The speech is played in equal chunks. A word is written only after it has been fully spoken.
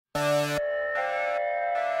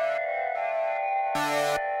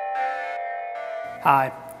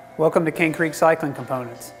Hi, welcome to Cane Creek Cycling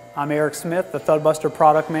Components. I'm Eric Smith, the Thudbuster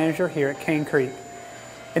Product Manager here at Cane Creek.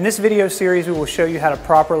 In this video series, we will show you how to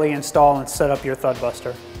properly install and set up your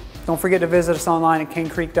Thudbuster. Don't forget to visit us online at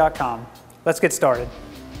canecreek.com. Let's get started.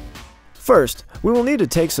 First, we will need to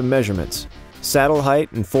take some measurements: saddle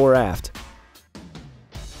height and fore aft.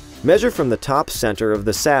 Measure from the top center of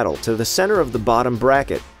the saddle to the center of the bottom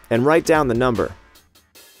bracket and write down the number.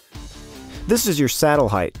 This is your saddle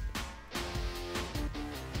height.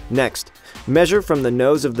 Next, measure from the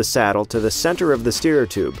nose of the saddle to the center of the steerer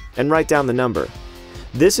tube and write down the number.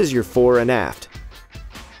 This is your fore and aft.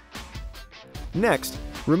 Next,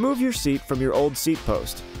 remove your seat from your old seat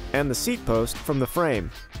post and the seat post from the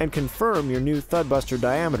frame and confirm your new Thudbuster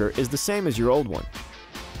diameter is the same as your old one.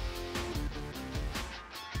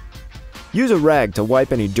 Use a rag to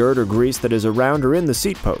wipe any dirt or grease that is around or in the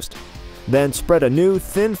seat post. Then spread a new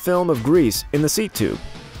thin film of grease in the seat tube.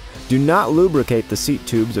 Do not lubricate the seat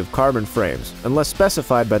tubes of carbon frames unless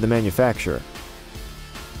specified by the manufacturer.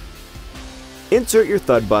 Insert your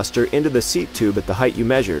Thudbuster into the seat tube at the height you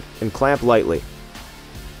measured and clamp lightly.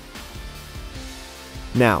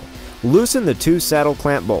 Now, loosen the two saddle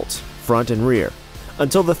clamp bolts, front and rear,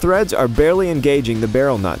 until the threads are barely engaging the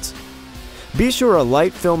barrel nuts. Be sure a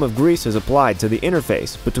light film of grease is applied to the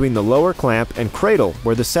interface between the lower clamp and cradle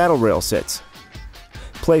where the saddle rail sits.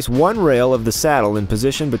 Place one rail of the saddle in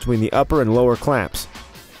position between the upper and lower clamps.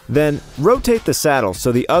 Then, rotate the saddle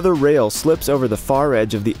so the other rail slips over the far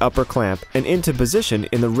edge of the upper clamp and into position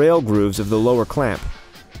in the rail grooves of the lower clamp.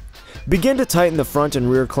 Begin to tighten the front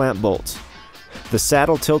and rear clamp bolts. The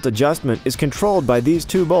saddle tilt adjustment is controlled by these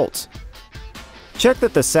two bolts. Check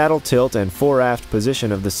that the saddle tilt and fore-aft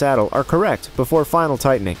position of the saddle are correct before final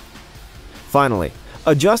tightening. Finally,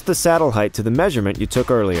 adjust the saddle height to the measurement you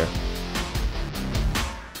took earlier.